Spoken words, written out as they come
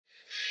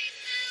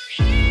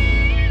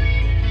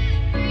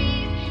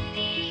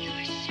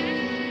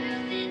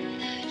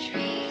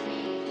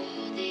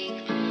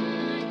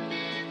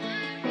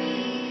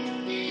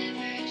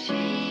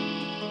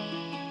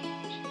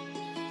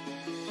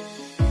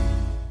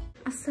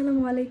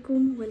আসসালামু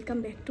আলাইকুম, welcome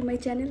back to my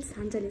channel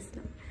Sanjan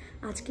ইসলাম।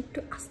 আজকে একটু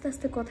আস্তে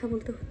আস্তে কথা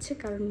বলতে হচ্ছে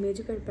কারণ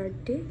মেজুকার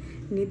বার্থডে।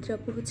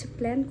 নিদ্রাপু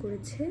প্ল্যান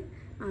করেছে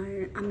আর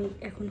আমি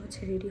এখন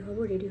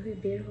রেডি হয়ে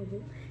বের হব,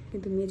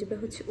 কিন্তু মেজুকা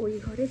ওই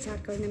ঘরে, যার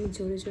কারণে আমি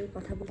জোরে জোরে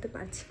কথা বলতে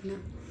পারছি না।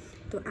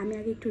 তো আমি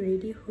আগে একটু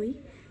রেডি হই।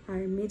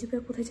 আর মেজুকা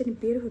কোথায় জানি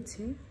বের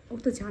হচ্ছে, ও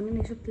তো জানে না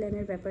এসব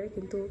প্ল্যানের ব্যাপারে,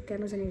 কিন্তু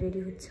কেন জানি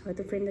রেডি হচ্ছে,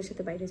 হয়তো ফ্রেন্ডের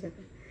সাথে বাইরে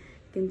যাবে।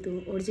 কিন্তু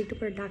ওর যে একটু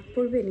পরে ডাক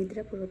পড়বে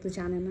নিদ্রাপুর, ও তো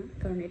জানে না,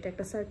 কারণ এটা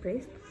একটা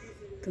সারপ্রাইজ।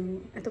 তো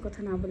এত কথা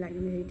না বলে আগে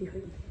আমি রেডি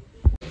হই।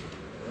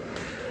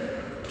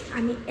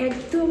 আমি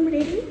একদম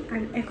রেডি,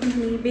 আর এখন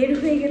আমি বের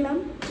হয়ে গেলাম।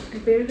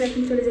 বের হয়ে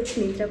এখন চলে যাচ্ছি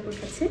নিদ্রাপুর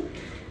কাছে,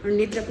 আর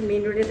নিদ্রাপুর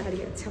মেন রোডে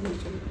দাঁড়িয়ে আছে আমার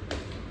জন্য।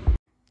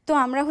 তো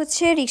আমরা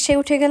রিক্সায়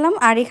উঠে গেলাম।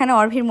 আর এখানে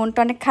অর্ভির মনটা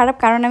অনেক খারাপ,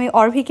 কারণ আমি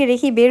অর্ভিকে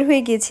রেখেই বের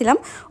হয়ে গিয়েছিলাম।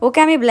 ওকে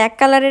আমি ব্ল্যাক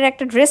কালারের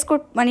একটা ড্রেস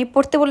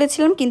পরতে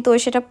বলেছিলাম, কিন্তু ও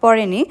সেটা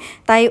পরেনি,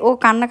 তাই ও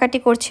কান্নাকাটি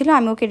করছিল।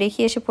 আমি ওকে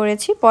রেখে এসে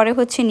পড়েছি। পরে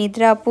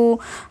নিদ্রা আপু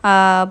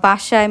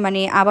বাসায়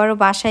আবারও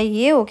বাসায়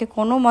গিয়ে ওকে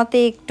কোনো মতে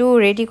একটু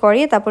রেডি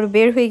করিয়ে তারপর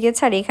বের হয়ে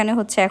গেছে। আর এখানে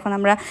এখন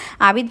আমরা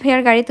আবিদ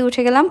ভাইয়ার গাড়িতে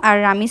উঠে গেলাম। আর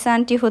রামিসা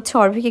আন্টি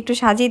অর্ভিকে একটু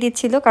সাজিয়ে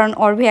দিচ্ছিল, কারণ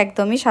অর্ভি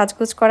একদমই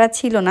সাজগোজ করা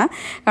ছিল না,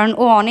 কারণ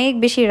ও অনেক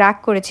বেশি রাগ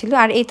করেছিল।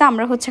 আর এই তো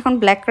আমরা এখন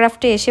ব্ল্যাক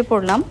ক্রাফটে এসে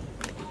পড়লাম।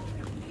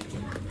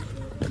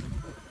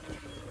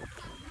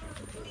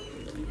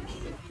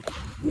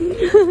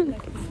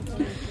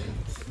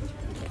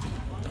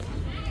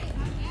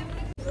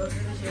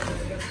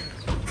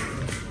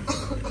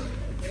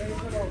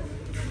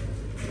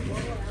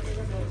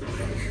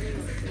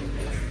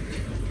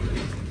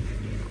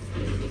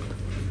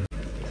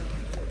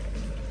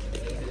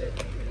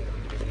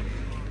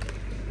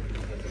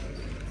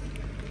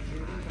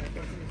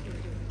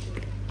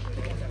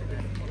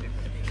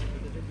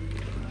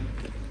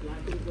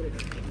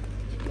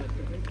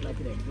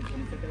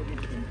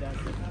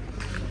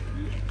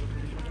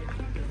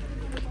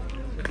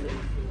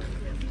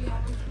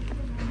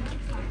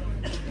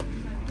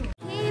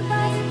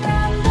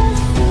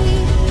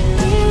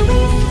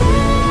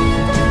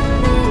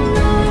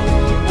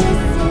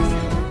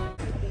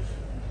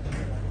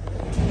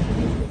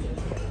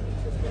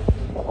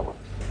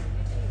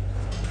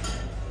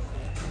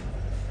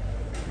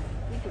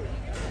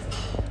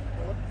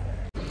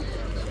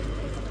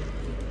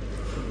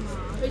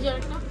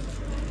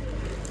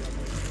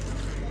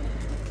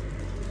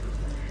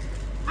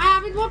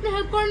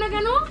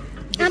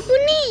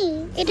 আপনি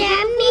এটা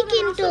এমনি,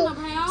 কিন্তু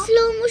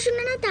স্লো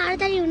মোশনে না,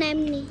 তাড়াতাড়ি না,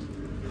 এমনি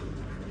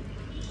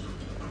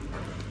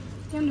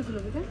কেমনে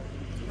খুলবে এটা?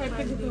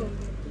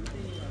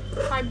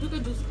 পাইপ ঢুকে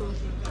জুস তো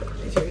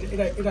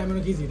এটা আমি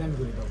কি জিটা আমি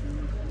করি দাও।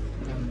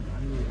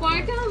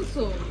 কয়টা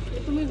আনছো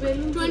তুমি?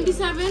 বেলুন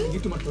 27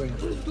 গিফট মাত্র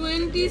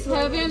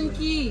 27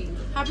 কি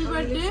হ্যাপি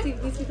বার্থডে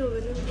দিছি তো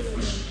বেলুন।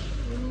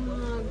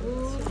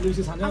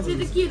 আচ্ছা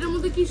এটা কি, এটার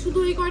মধ্যে কি শুধু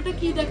এই কয়টা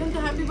কি দেখেন তো?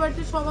 হ্যাপি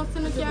বার্থডে সব আছে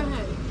না? কি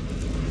হ্যাঁ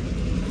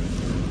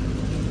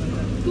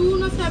 2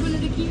 না 7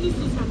 এটা কি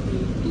নিছো? সাথে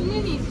তুমি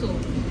নিছো?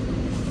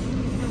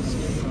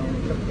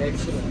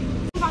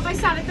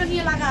 ফাটাইছ আরেকটা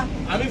নিয়ে লাগা।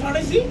 আমি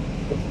ফাটাইছি?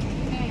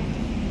 হ্যাঁ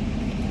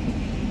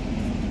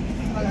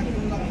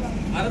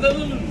আরে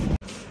দাদু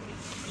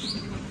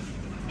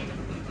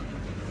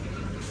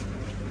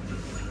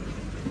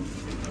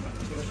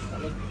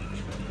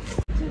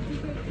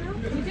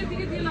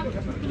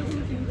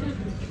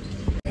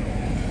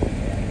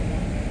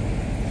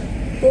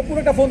তো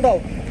পুরোটা ফোন দাও।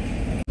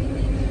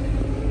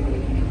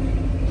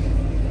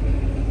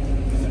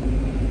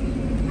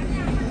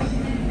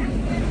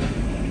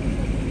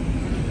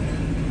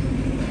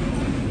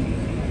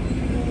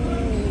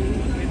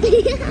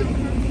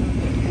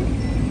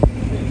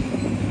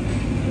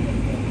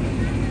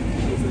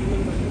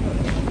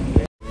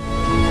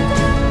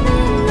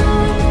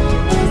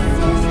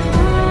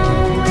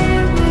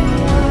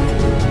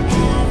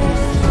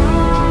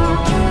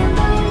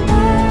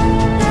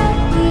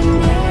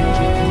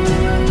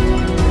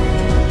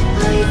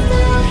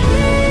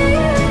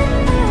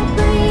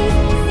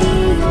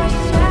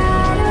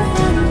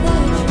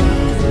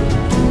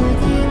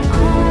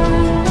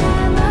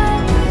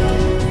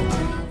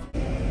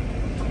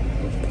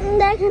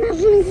 দেখেন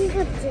আপনি কি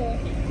করছে।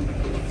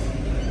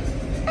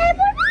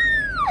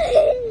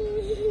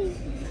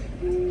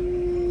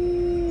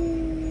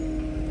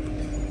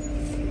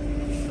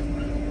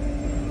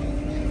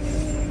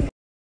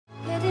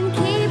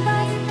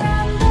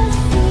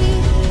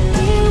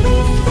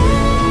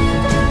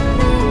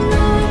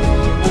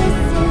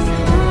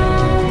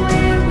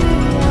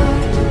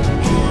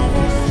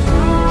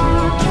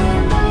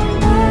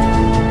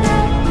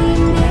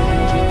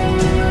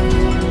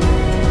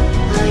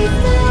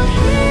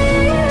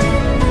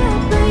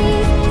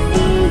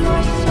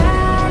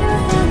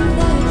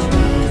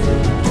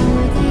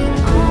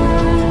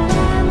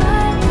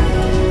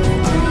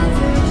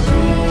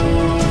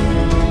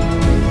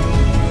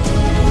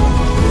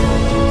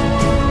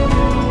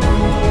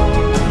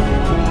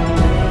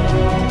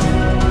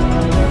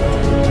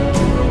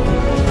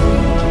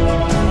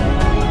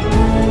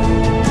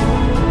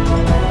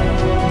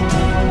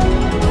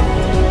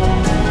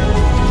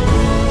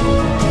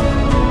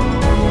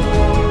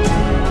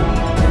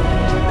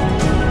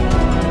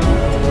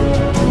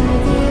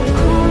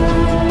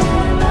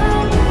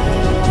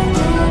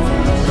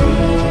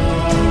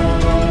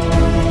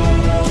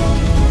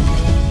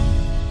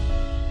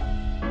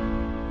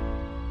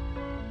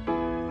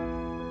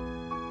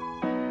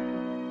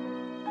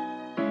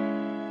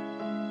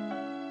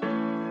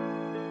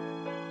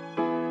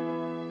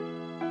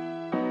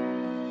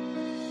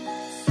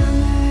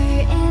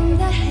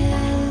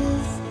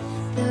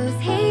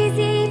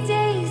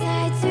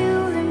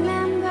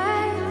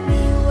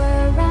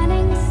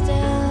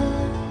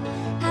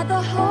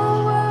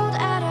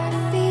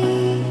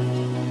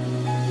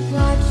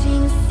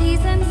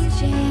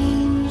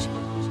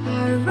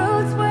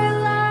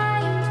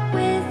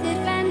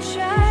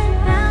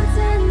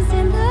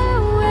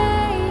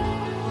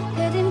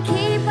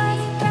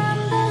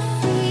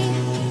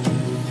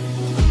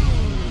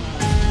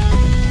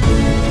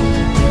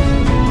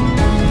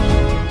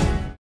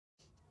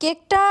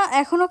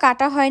 এখনও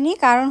কাটা হয়নি,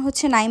 কারণ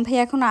হচ্ছে নাইম ভাই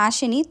এখনও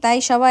আসেনি। তাই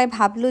সবাই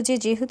ভাবলো যে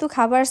যেহেতু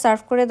খাবার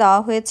সার্ভ করে দেওয়া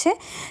হয়েছে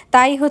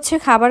তাই হচ্ছে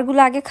খাবারগুলো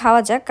আগে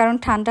খাওয়া যাক, কারণ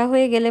ঠান্ডা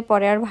হয়ে গেলে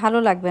পরে আর ভালো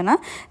লাগবে না।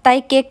 তাই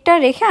কেকটা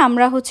রেখে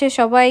আমরা হচ্ছে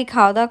সবাই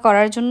খাওয়া দাওয়া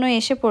করার জন্য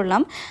এসে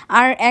পড়লাম।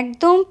 আর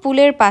একদম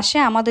পুলের পাশে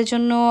আমাদের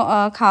জন্য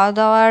খাওয়া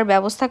দাওয়ার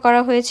ব্যবস্থা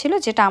করা হয়েছিল,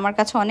 যেটা আমার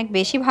কাছে অনেক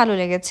বেশি ভালো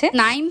লেগেছে।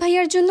 নাইম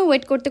ভাইয়ার জন্য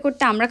ওয়েট করতে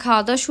করতে আমরা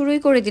খাওয়া দাওয়া শুরুই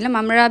করে দিলাম।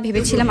 আমরা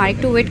ভেবেছিলাম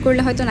আরেকটু ওয়েট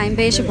করলে হয়তো নাইম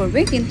ভাই এসে পড়বে,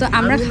 কিন্তু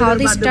আমরা খাওয়া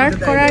দাওয়া স্টার্ট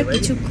করার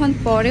কিছুক্ষণ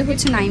পরে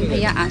হচ্ছে নাইম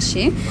ভাইয়া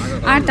আসে।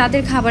 আর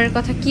তাদের খাবারের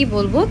কথা কি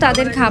বলবো,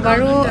 তাদের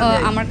খাবারও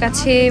আমার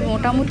কাছে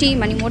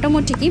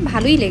মোটামুটি কি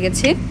ভালোই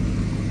লেগেছে।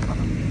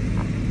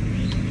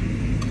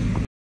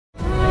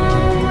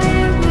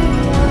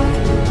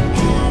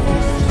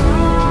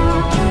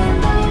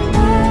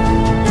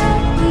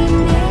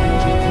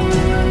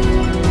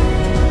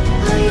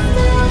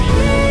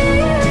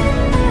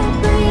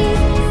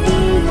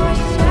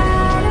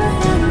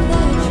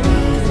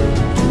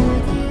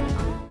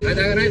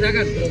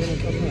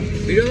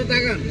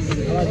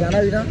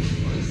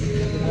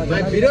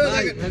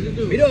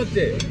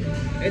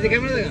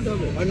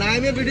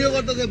 ভিডিও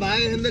করতেছে ভাই,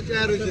 হেন্দে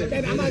চেয়ার হইছে।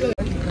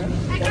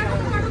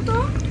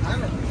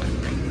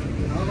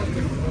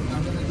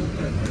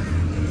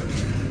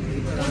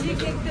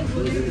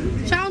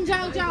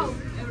 যাও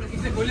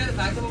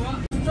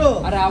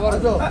আরে আবার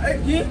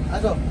কি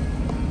আসো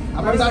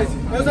আপনার দাঁড়িয়েছি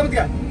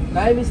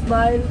নাইম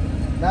ইসমাইল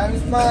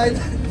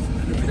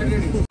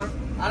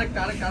আরেকটা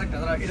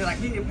এটা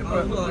রাখি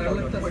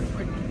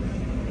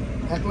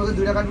এক মধ্যে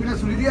দুইটা কাটবি না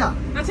ছুরি দিয়া।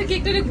 আচ্ছা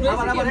কেকটা রে ঘুরে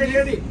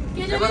রেডি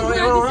কে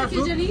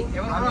জানি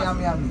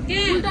আমি কে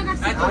উল্টা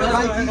কাটছে। আরে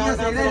ভাই কি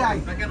আছে রে ভাই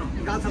কেন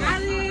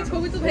আরে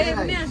ছবি তো ভাই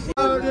এমনি আসে।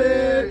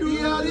 টু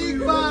ইয়ার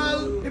ইকবাল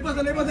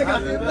এপাশে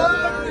happy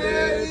birthday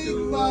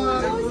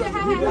Iqbal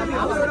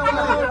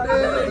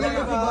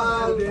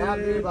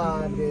happy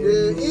birthday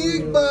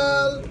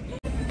Iqbal.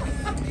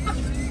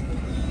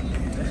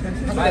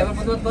 ভাই এবার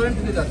প্রথমে করেন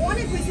দিতে যান।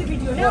 অনেক বেশি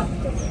ভিডিও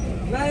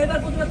না এবার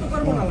প্রথমে তো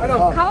করব না।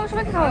 খাও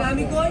সবাই খাও।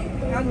 আমি কই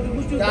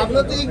আপনি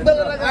তো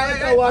ইকবালের আগে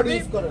ওয়ার্ড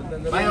ইউজ করেন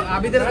ভাই।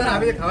 আবিদের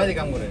খাওয়াই দিয়ে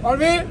কাম করে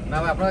আরবি না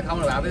ভাই, আপনারা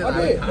খাওয়ানো আবিদ খাওয়াই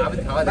দিয়ে কাম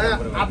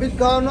করে। আবিদ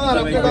খাওয়ানো আর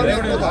আপনি খাওয়াই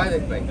দেখ ভাই।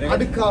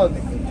 আবিদ খাওয়া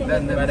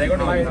দেন ভাই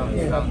রেকর্ড ভাই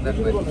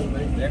রেকর্ড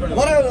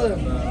বড়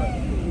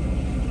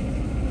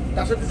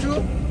তার সাথে কিছু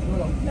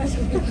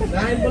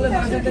নাইম বলে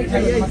মাঝেতে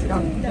খাইয়ে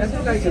খাম এত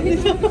খাইয়ে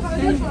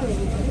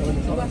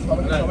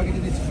সবাইকে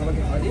দিচ্ছি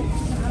সবাইকে খাওয়াই দিই।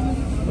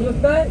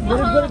 বুঝতাই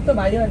গরিব তো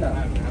ভাই হয় না।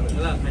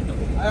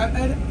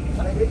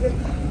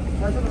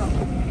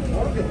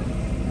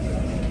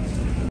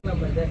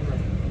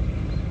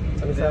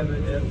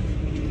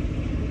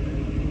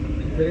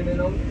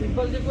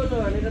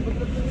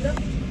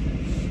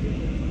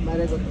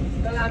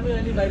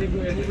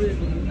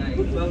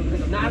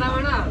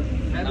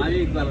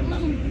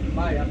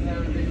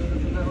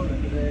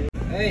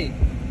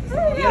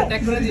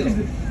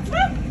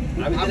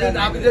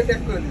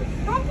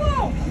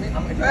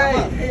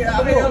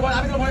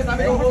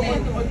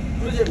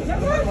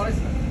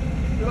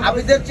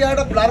 আবিদের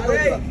চেহারাটা ব্লার করে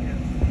দিলাম।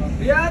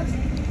 রিয়াজ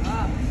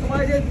তোমার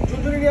যে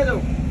চুচুরি নিয়ে যাও।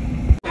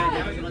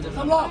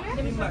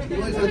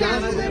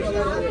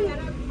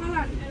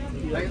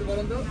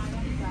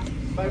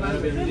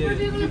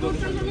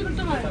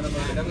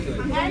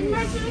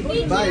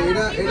 ভাই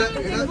এটা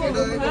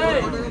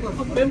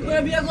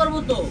বিয়ে করবো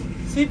তো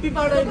সিপি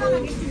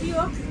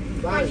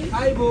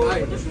পাঠাইবো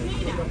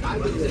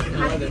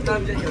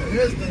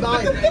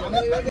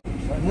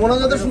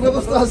মনোজাতের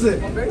সুব্যবস্থা আছে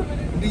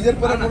ডিজের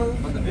পরে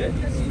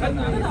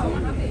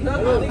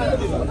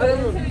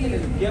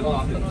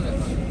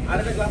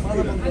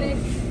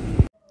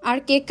আর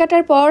কেক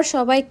কাটার পর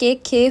সবাই কেক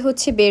খেয়ে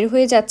হচ্ছে বের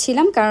হয়ে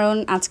যাচ্ছিলাম, কারণ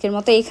আজকের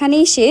মতো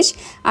এখানেই শেষ।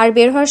 আর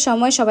বের হওয়ার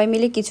সময় সবাই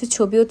মিলে কিছু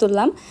ছবিও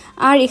তুললাম।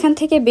 আর এখান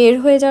থেকে বের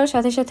হয়ে যাওয়ার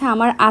সাথে সাথে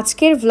আমার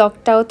আজকের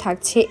ব্লগটাও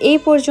থাকছে এই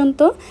পর্যন্ত।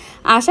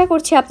 আশা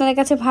করছি আপনাদের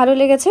কাছে ভালো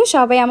লেগেছে।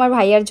 সবাই আমার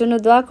ভাইয়ার জন্য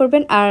দোয়া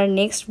করবেন। আর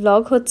নেক্সট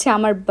ব্লগ হচ্ছে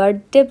আমার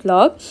বার্থডে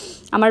ব্লগ।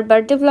 আমার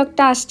বার্থডে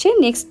ব্লগটা আসছে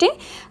নেক্সটে।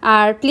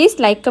 আর প্লিজ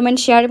লাইক কমেন্ট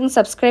শেয়ার এবং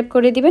সাবস্ক্রাইব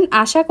করে দিবেন।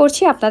 আশা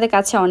করছি আপনাদের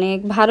কাছে অনেক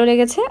ভালো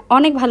লেগেছে।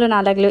 অনেক ভালো না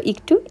লাগলেও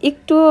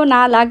একটু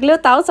না লাগলেও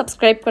তাও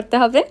সাবস্ক্রাইব করতে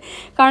হবে,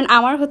 কারণ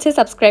আমার হচ্ছে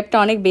সাবস্ক্রাইবটা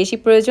অনেক বেশি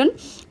প্রয়োজন।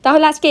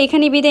 তাহলে আজকে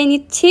এখানেই বিদায়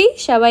নিচ্ছি।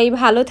 সবাই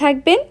ভালো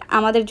থাকবেন,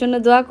 আমাদের জন্য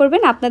দোয়া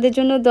করবেন। আপনাদের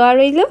জন্য দোয়া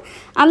রইল।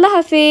 আল্লাহ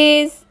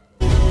হাফিজ।